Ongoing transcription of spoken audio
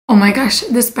Oh my gosh,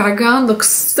 this background looks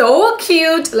so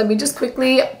cute. Let me just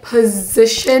quickly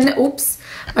position, oops,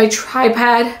 my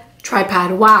tripod,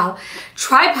 wow.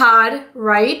 Tripod,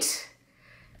 right?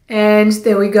 And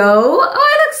there we go.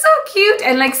 Oh, it looks so cute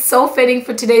and like so fitting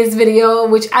for today's video,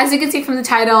 which as you can see from the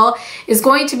title is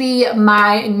going to be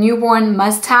my newborn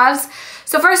must-haves.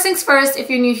 So first things first, if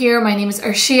you're new here, my name is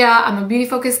Arshia. I'm a beauty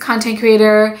focused content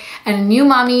creator and a new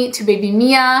mommy to baby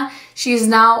Mia. She is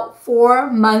now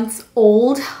 4 months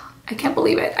old. I can't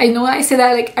believe it. I know I say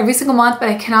that like every single month, but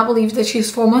I cannot believe that she's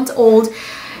 4 months old.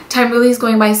 Time really is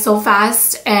going by so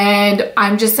fast and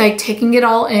I'm just like taking it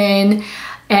all in.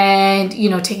 And you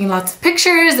know, taking lots of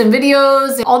pictures and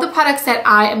videos. All the products that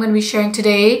I am going to be sharing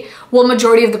today, well,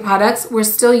 majority of the products we're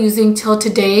still using till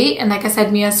today. And like I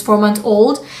said, Mia's 4 months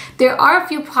old. There are a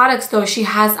few products though she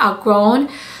has outgrown.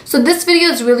 So this video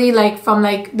is really like from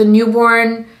like the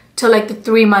newborn to like the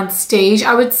 3 month stage,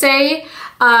 I would say.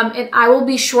 And I will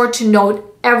be sure to note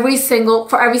for every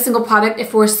single product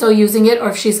if we're still using it or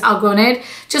if she's outgrown it,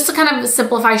 just to kind of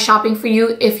simplify shopping for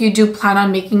you if you do plan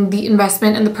on making the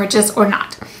investment and the purchase or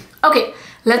not. Okay,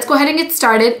 let's go ahead and get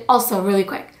started. Also, really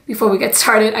quick, before we get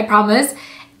started, I promise,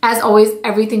 as always,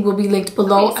 everything will be linked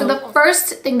below. Okay, so the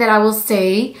first thing that I will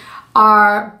say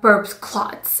are Burp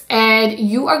clots, and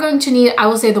you are going to need, I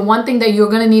will say the one thing that you're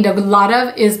going to need a lot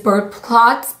of is Burp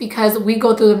clots, because we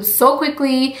go through them so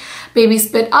quickly. Baby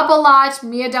spit up a lot.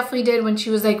 Mia definitely did when she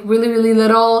was like really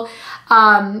little,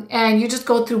 and you just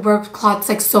go through Burp clots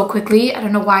like so quickly. I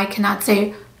don't know why I cannot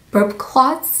say Burp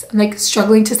clots. I'm like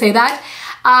struggling to say that.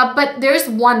 But there's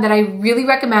one that I really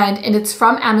recommend, and it's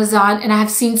from Amazon, and I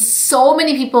have seen so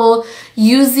many people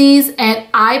use these, and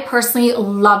I personally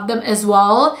love them as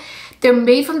well. They're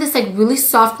made from this like really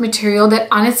soft material that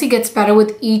honestly gets better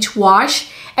with each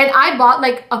wash. And I bought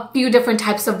like a few different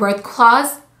types of Burp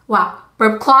cloths. Wow,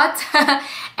 Burp cloths.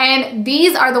 And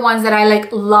these are the ones that I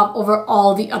like love over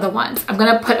all the other ones. I'm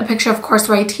gonna put a picture of course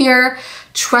right here.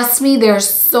 Trust me, they're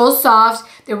so soft.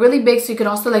 They're really big, so you can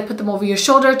also like put them over your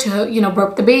shoulder to, you know,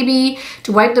 burp the baby,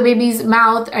 to wipe the baby's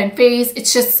mouth and face.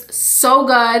 It's just so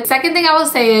good. Second thing I will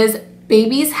say is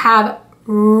babies have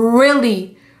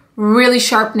really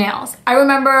sharp nails. I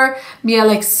remember Mia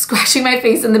like scratching my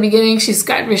face in the beginning. She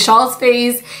scratched Michelle's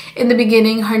face in the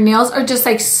beginning. Her nails are just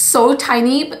like so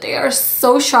tiny, but they are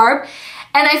so sharp.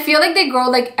 And I feel like they grow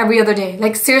like every other day,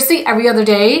 like seriously every other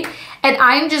day. And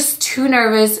I'm just too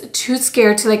nervous, too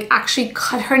scared to like actually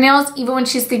cut her nails. Even when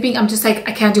she's sleeping, I'm just like,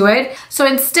 I can't do it. So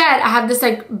instead I have this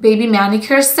like baby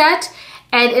manicure set,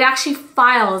 and it actually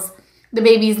files the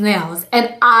baby's nails.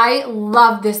 And I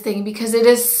love this thing because it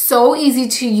is so easy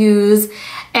to use,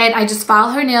 and I just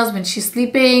file her nails when she's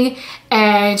sleeping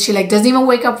and she like doesn't even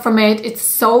wake up from it. It's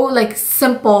so like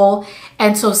simple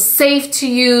and so safe to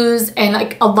use, and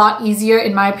like a lot easier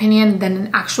in my opinion than an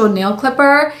actual nail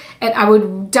clipper. And I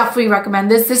would definitely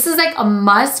recommend this. This is like a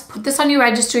must. Put this on your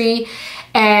registry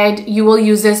and you will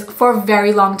use this for a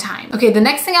very long time. Okay, the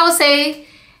next thing I will say,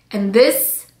 and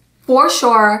this for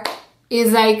sure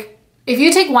is like, if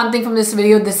you take one thing from this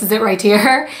video, this is it right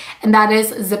here, and that is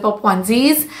zip up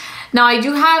onesies. Now I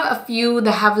do have a few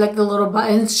that have like the little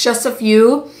buttons, just a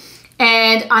few.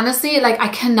 And honestly, like I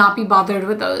cannot be bothered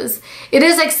with those. It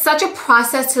is like such a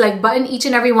process to like button each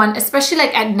and every one, especially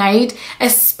like at night,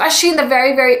 especially in the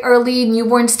very early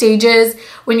newborn stages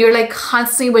when you're like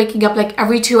constantly waking up like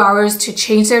every 2 hours to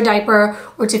change their diaper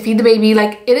or to feed the baby.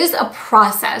 Like it is a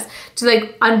process to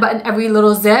like unbutton every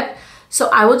little zip. So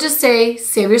I will just say,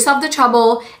 save yourself the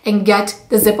trouble and get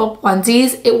the zip up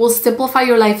onesies. It will simplify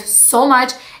your life so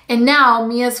much. And now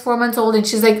Mia's 4 months old and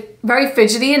she's like very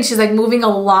fidgety and she's like moving a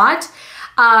lot.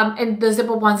 And the zip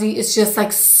up onesie is just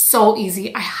like so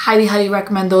easy. I highly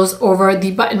recommend those over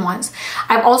the button ones.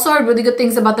 I've also heard really good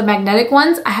things about the magnetic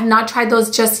ones. I have not tried those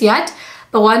just yet,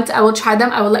 but once I will try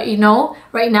them, I will let you know.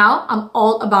 Right now, I'm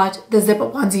all about the zip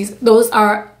up onesies. Those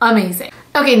are amazing.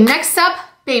 Okay, next up,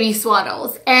 baby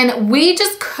swaddles. And we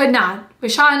just could not,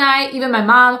 Michelle and I, even my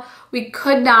mom, we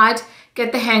could not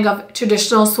get the hang of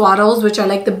traditional swaddles, which are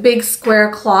like the big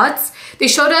square cloths. They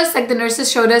showed us, like the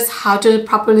nurses showed us how to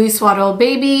properly swaddle a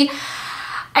baby,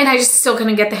 and I just still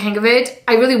couldn't get the hang of it.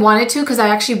 I really wanted to because I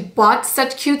actually bought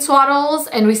such cute swaddles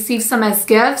and received some as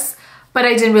gifts, but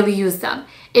I didn't really use them.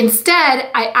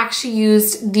 Instead, I actually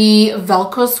used the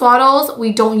Velcro swaddles.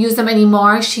 We don't use them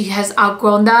anymore. She has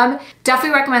outgrown them.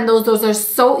 Definitely recommend those. Those are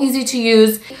so easy to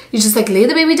use. You just like lay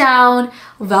the baby down,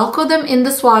 Velcro them in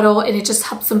the swaddle, and it just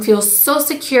helps them feel so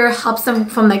secure, helps them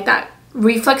from like that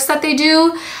reflex that they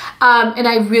do. And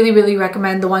I really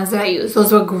recommend the ones that I use.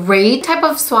 Those were great. Type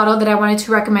of swaddle that I wanted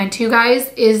to recommend to you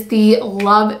guys is the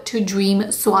Love to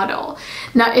Dream swaddle.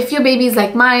 Now, if your baby is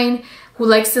like mine, who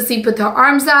likes to sleep with her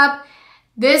arms up,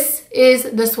 this is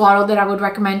the swaddle that I would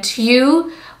recommend to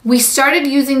you. We started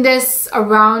using this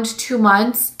around 2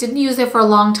 months. Didn't use it for a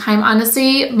long time,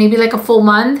 honestly, maybe like a full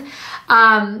month.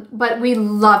 But we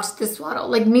loved this swaddle.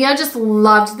 Like Mia just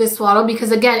loved this swaddle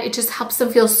because again, it just helps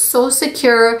them feel so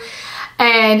secure,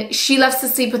 and she loves to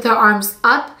sleep with her arms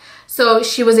up. So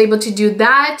she was able to do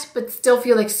that, but still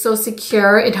feel like so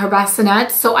secure in her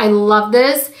bassinet. So I love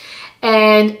this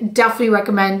and definitely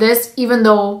recommend this, even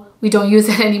though we don't use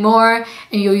it anymore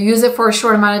and you'll use it for a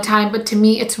short amount of time. But to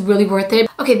me, it's really worth it.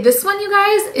 Okay, this one, you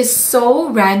guys, is so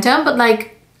random, but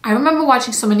like, I remember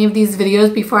watching so many of these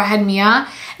videos before I had Mia,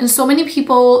 and so many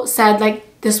people said like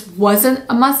this wasn't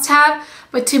a must-have,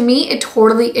 but to me it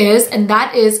totally is, and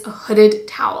that is a hooded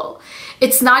towel.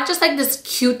 It's not just like this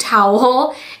cute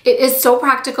towel. It is so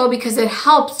practical because it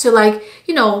helps to like,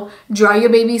 you know, dry your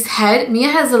baby's head. Mia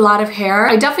has a lot of hair.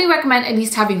 I definitely recommend at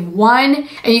least having one,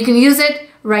 and you can use it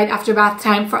right after bath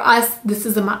time. For us, this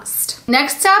is a must.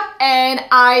 Next up, and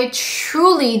I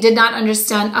truly did not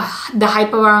understand the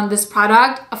hype around this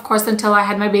product, of course, until I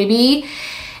had my baby,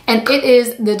 and it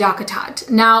is the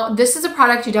DockATot. Now, this is a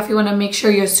product you definitely want to make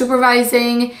sure you're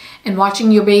supervising and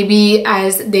watching your baby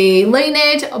as they lay in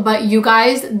it. But you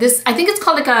guys, this, I think it's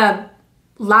called like a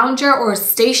lounger or a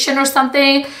station or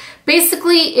something.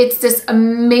 Basically, it's this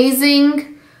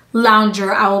amazing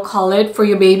lounger, I will call it, for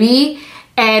your baby.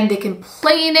 And they can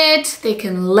play in it, they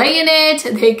can lay in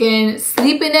it, they can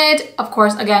sleep in it. Of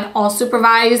course, again, all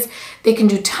supervised. They can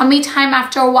do tummy time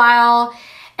after a while.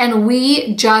 And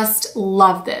we just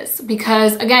love this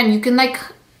because, again, you can like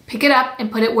pick it up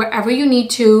and put it wherever you need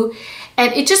to.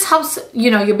 And it just helps, you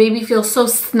know, your baby feel so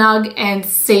snug and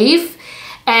safe.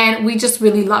 And we just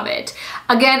really love it.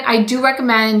 Again, I do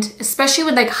recommend, especially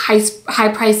with like high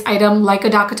price item like a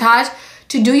DockATot,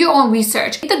 to do your own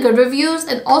research. Read the good reviews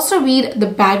and also read the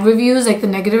bad reviews, like the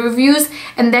negative reviews,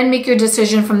 and then make your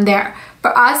decision from there.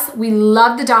 For us, we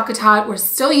love the DockATot. We're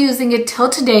still using it till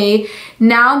today.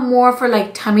 Now more for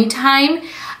like tummy time,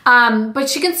 but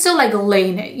she can still like lay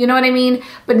in it, you know what I mean?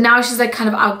 But now she's like kind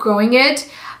of outgrowing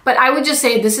it. But I would just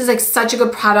say this is like such a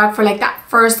good product for like that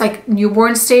first like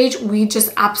newborn stage. We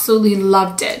just absolutely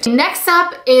loved it. Next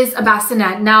up is a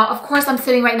bassinet. Now, of course, I'm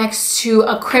sitting right next to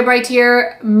a crib right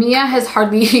here. Mia has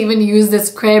hardly even used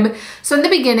this crib. So in the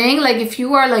beginning, like if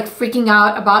you are like freaking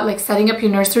out about like setting up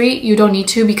your nursery, you don't need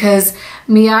to, because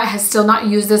Mia has still not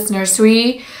used this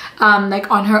nursery like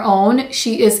on her own.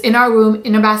 She is in our room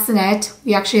in a bassinet.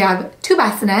 We actually have 2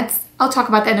 bassinets. I'll talk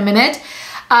about that in a minute.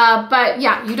 But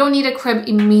yeah, you don't need a crib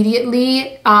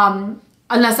immediately,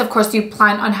 unless of course you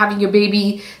plan on having your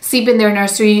baby sleep in their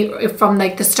nursery from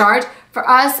like the start. For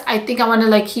us, I think I want to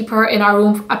like keep her in our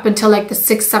room up until like the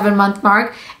 6-7 month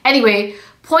mark. Anyway,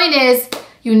 point is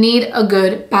you need a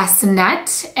good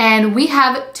bassinet, and we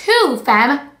have 2,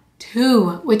 fam.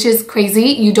 2, which is crazy.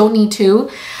 You don't need 2.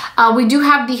 We do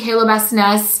have the Halo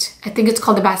bassinet. I think it's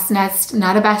called the bassinet,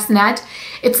 not a bassinet.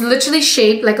 It's literally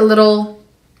shaped like a little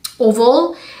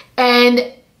oval,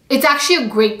 and it's actually a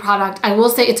great product. I will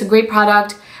say it's a great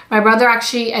product. My brother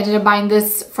actually ended up buying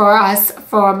this for us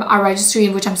from our registry,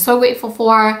 which I'm so grateful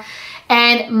for.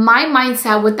 And my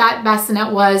mindset with that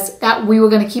bassinet was that we were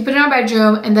going to keep it in our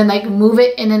bedroom and then like move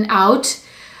it in and out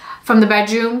from the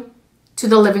bedroom to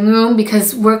the living room,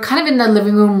 because we're kind of in the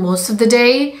living room most of the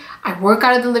day. I work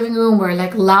out of the living room. We're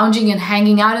like lounging and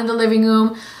hanging out in the living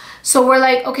room. So we're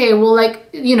like, okay, we'll like,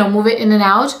 you know, move it in and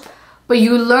out. But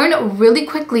you learn really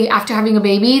quickly after having a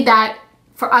baby that,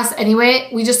 for us anyway,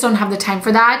 we just don't have the time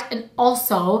for that. And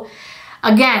also,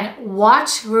 again,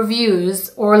 watch reviews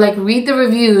or like read the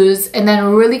reviews and then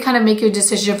really kind of make your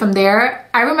decision from there.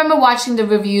 I remember watching the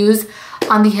reviews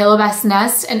on the Halo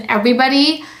bassinet, and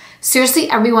everybody, seriously,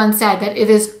 everyone said that it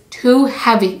is too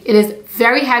heavy. It is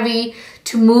very heavy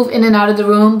to move in and out of the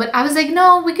room. But I was like,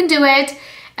 no, we can do it.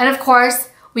 And of course,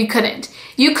 we couldn't.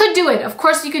 You could do it. Of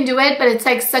course you can do it, but it's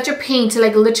like such a pain to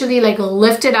like literally like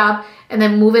lift it up and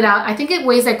then move it out. I think it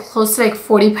weighs like close to like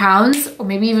 40 pounds or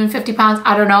maybe even 50 pounds.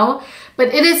 I don't know.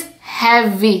 But it is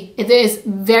heavy. It is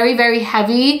very, very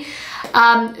heavy.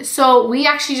 So we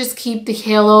actually just keep the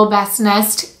Halo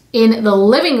bassinet in the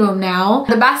living room now.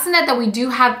 The bassinet that we do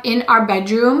have in our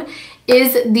bedroom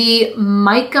is the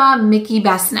Mica Mickey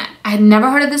bassinet. I had never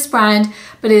heard of this brand,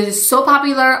 but it is so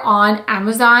popular on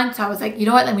Amazon. So I was like, you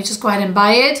know what, let me just go ahead and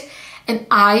buy it. And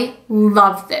I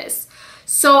love this.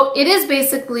 So it is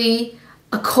basically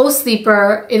a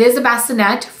co-sleeper. It is a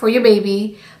bassinet for your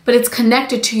baby, but it's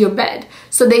connected to your bed.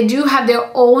 So they do have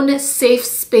their own safe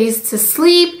space to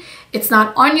sleep. It's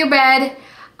not on your bed.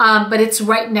 but it's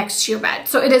right next to your bed.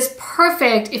 So it is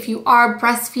perfect if you are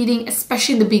breastfeeding,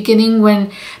 especially in the beginning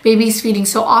when baby's feeding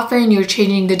so often, you're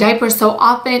changing the diaper so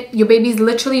often, your baby's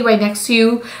literally right next to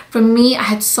you. For me, I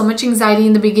had so much anxiety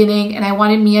in the beginning and I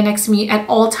wanted Mia next to me at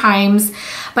all times,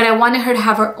 but I wanted her to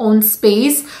have her own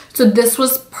space. So this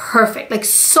was perfect, like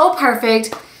so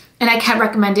perfect, and I can't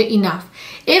recommend it enough.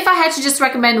 If I had to just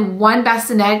recommend one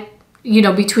bassinet, you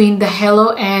know, between the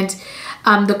Halo and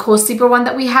the co-sleeper one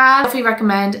that we have, I definitely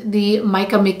recommend the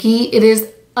Micah Mickey. It is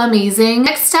amazing.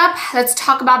 Next up, let's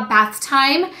talk about bath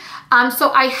time.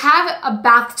 So I have a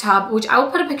bathtub, which I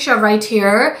will put a picture of right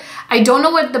here. I don't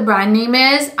know what the brand name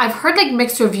is. I've heard like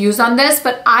mixed reviews on this,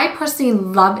 but I personally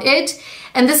love it.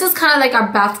 And this is kind of like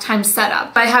our bath time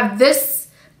setup. I have this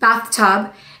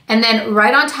bathtub, and then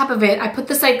right on top of it, I put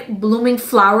this like blooming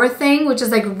flower thing, which is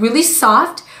like really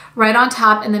soft, right on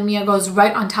top, and then Mia goes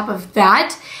right on top of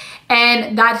that.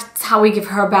 And that's how we give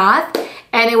her a bath.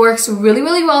 And it works really,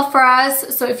 really well for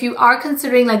us. So if you are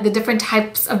considering like the different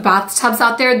types of bathtubs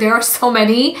out there, there are so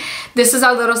many. This is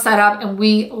our little setup and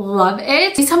we love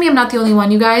it. Please tell me I'm not the only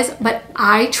one, you guys, but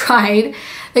I tried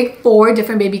like 4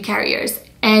 different baby carriers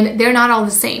and they're not all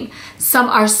the same. Some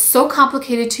are so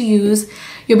complicated to use.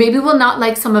 Your baby will not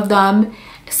like some of them.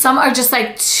 Some are just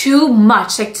like too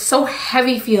much, like so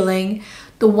heavy feeling.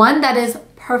 The one that is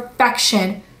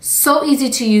perfection, so easy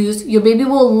to use, your baby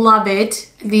will love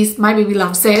it, at least my baby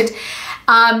loves it,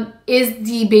 is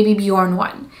the Baby Bjorn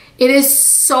one. It is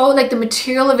so, like the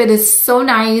material of it is so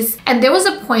nice. And there was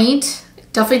a point,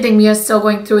 definitely think Mia's still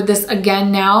going through this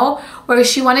again now, where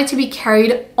she wanted to be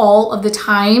carried all of the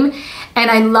time. And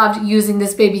I loved using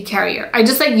this baby carrier. I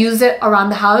just like use it around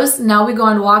the house. Now we go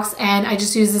on walks and I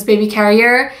just use this baby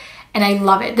carrier and I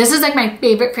love it. This is like my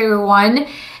favorite one.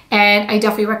 And I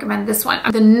definitely recommend this one.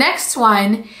 The next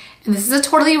one, and this is a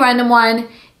totally random one,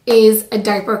 is a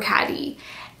diaper caddy.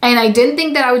 And I didn't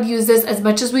think that I would use this as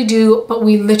much as we do, but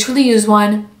we literally use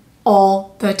one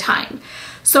all the time.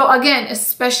 So again,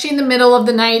 especially in the middle of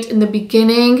the night, in the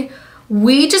beginning,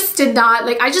 we just did not,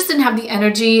 like I just didn't have the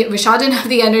energy. Vishal didn't have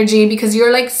the energy because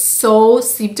you're like so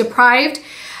sleep deprived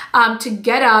to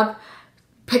get up,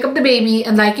 pick up the baby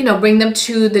and like, you know, bring them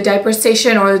to the diaper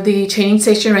station or the changing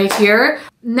station right here.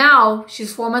 Now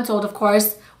she's 4 months old, of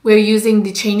course. We're using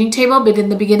the changing table, but in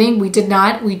the beginning we did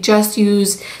not. We just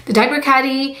used the diaper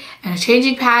caddy and a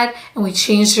changing pad and we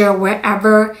changed her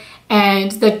wherever,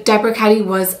 and the diaper caddy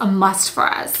was a must for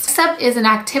us. Next up is an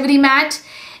activity mat.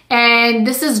 And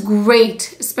this is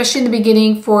great, especially in the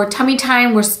beginning for tummy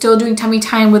time. We're still doing tummy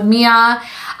time with Mia.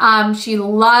 She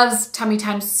loves tummy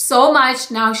time so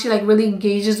much. Now she like really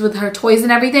engages with her toys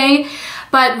and everything.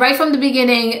 But right from the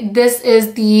beginning, this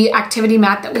is the activity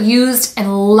mat that we used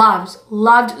and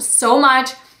loved so much.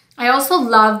 I also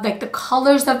love like the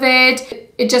colors of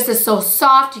it. It just is so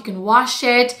soft. You can wash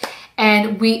it.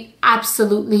 And we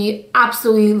absolutely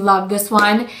love this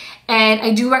one. And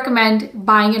I do recommend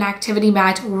buying an activity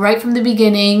mat right from the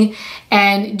beginning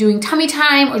and doing tummy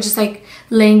time or just like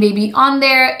laying baby on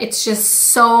there. It's just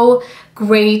so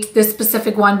great, this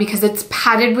specific one, because it's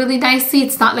padded really nicely.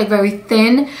 It's not like very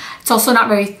thin. It's also not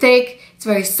very thick. It's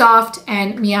very soft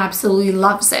and Mia absolutely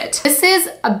loves it. This is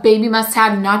a baby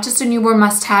must-have, not just a newborn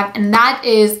must-have, and that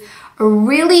is a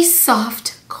really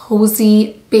soft,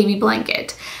 cozy baby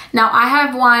blanket. Now I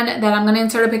have one that I'm gonna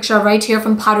insert a picture of right here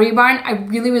from Pottery Barn. I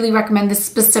really recommend this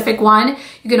specific one.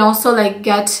 You can also like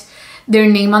get their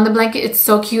name on the blanket. It's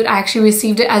so cute. I actually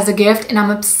received it as a gift and I'm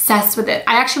obsessed with it.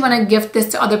 I actually want to gift this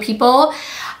to other people.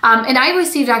 And I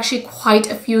received actually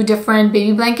quite a few different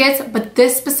baby blankets, but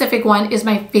this specific one is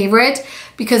my favorite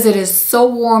because it is so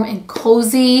warm and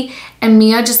cozy and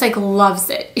Mia just like loves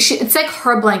it. It's like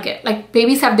her blanket. Like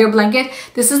babies have their blanket.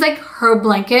 This is like her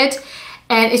blanket.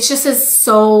 And it's just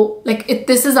so, like,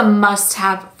 this is a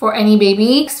must-have for any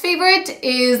baby. Next favorite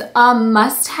is a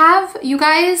must-have, you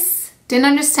guys. Didn't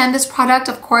understand this product,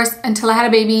 of course, until I had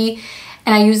a baby.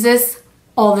 And I use this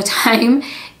all the time.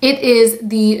 It is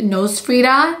the Nose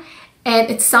Frida. And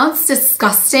it sounds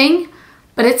disgusting,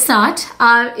 but it's not.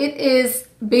 It is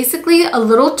basically a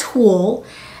little tool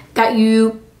that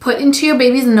you put into your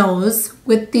baby's nose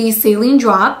with the saline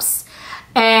drops.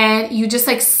 And you just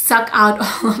like suck out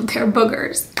all of their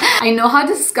boogers. I know how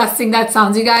disgusting that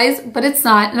sounds, you guys, but it's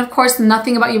not. And of course,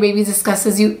 nothing about your baby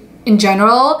disgusts you in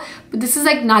general, but this is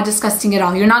like not disgusting at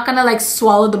all. You're not gonna like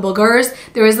swallow the boogers.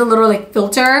 There is a little like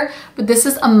filter, but this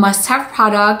is a must-have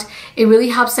product. It really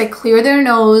helps like clear their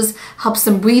nose, helps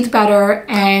them breathe better,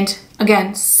 and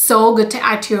again, so good to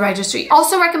add to your registry.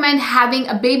 Also recommend having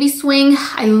a baby swing.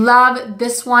 I love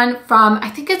this one from, I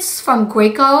think it's from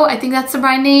Graco. I think that's the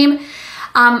brand name.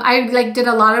 I like did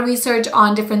a lot of research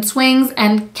on different swings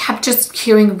and kept just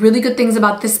hearing really good things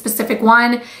about this specific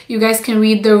one. You guys can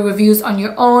read the reviews on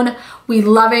your own. We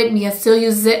love it. Mia still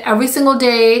uses it every single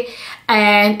day,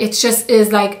 and it just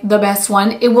is like the best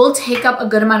one. It will take up a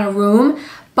good amount of room,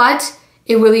 but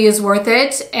it really is worth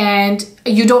it, and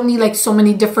you don't need like so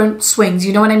many different swings.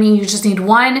 You know what I mean? You just need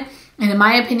one, and in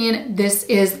my opinion, this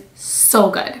is so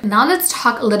good. Now let's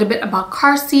talk a little bit about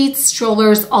car seats,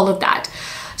 strollers, all of that.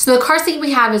 So the car seat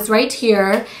we have is right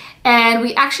here, and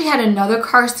we actually had another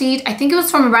car seat. I think it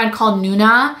was from a brand called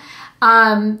Nuna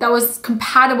that was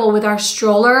compatible with our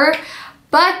stroller,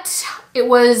 but it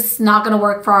was not gonna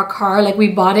work for our car. Like we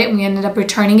bought it and we ended up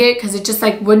returning it because it just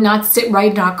like would not sit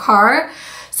right in our car.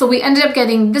 So we ended up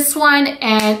getting this one,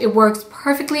 and it works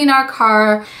perfectly in our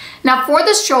car. Now for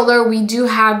the stroller, we do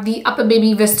have the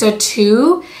UPPAbaby Vista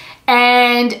 2.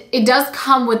 And it does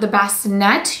come with the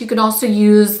bassinet. You can also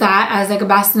use that as like a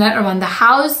bassinet around the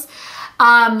house,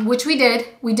 which we did.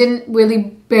 We didn't really,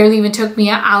 barely even took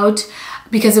Mia out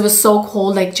because it was so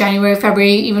cold, like January,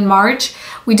 February, even March.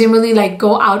 We didn't really like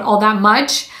go out all that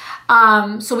much.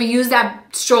 So we used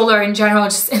that stroller in general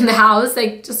just in the house,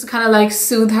 like just to kind of like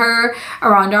soothe her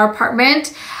around our apartment.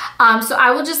 So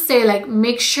I will just say, like,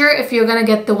 make sure if you're gonna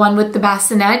get the one with the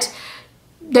bassinet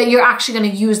that you're actually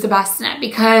going to use the bassinet,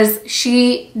 because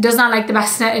she does not like the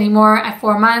bassinet anymore at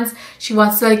 4 months. She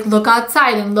wants to like look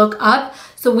outside and look up.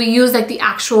 So we use like the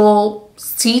actual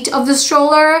seat of the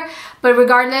stroller. But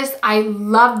regardless, I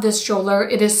love this stroller.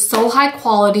 It is so high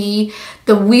quality.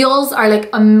 The wheels are like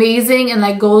amazing and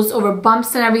like goes over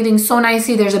bumps and everything so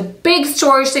nicely. There's a big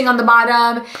storage thing on the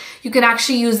bottom. You can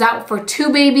actually use that for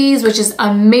 2 babies, which is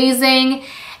amazing.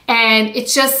 And it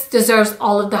just deserves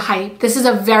all of the hype. This is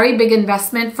a very big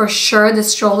investment for sure, the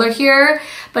stroller here.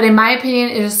 But in my opinion,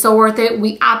 it is so worth it.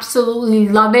 We absolutely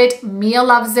love it. Mia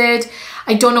loves it.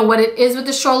 I don't know what it is with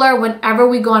the stroller. Whenever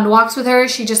we go on walks with her,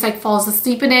 she just like falls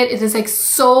asleep in it. It is like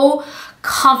so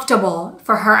comfortable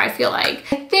for her, I feel like.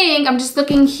 I think, I'm just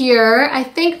looking here. I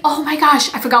think, oh my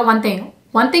gosh, I forgot one thing.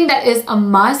 One thing that is a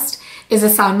must is a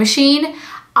sound machine.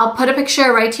 I'll put a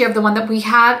picture right here of the one that we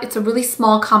have. It's a really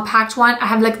small, compact one. I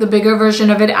have like the bigger version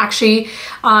of it actually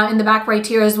in the back right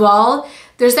here as well.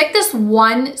 There's like this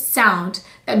one sound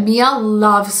that Mia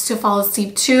loves to fall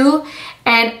asleep to.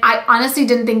 And I honestly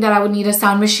didn't think that I would need a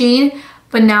sound machine.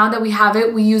 But now that we have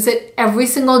it, we use it every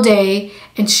single day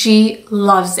and she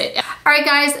loves it. All right,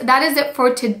 guys, that is it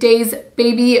for today's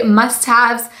baby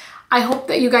must-haves. I hope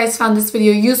that you guys found this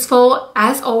video useful.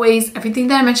 As always, everything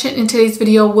that I mentioned in today's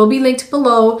video will be linked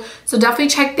below, so definitely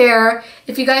check there.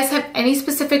 If you guys have any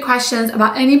specific questions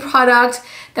about any product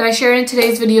that I shared in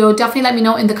today's video, definitely let me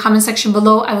know in the comment section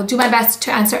below. I will do my best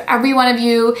to answer every one of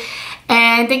you.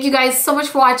 And thank you guys so much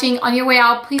for watching. On your way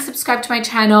out, please subscribe to my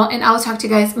channel, and I will talk to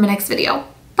you guys in my next video.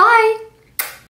 Bye!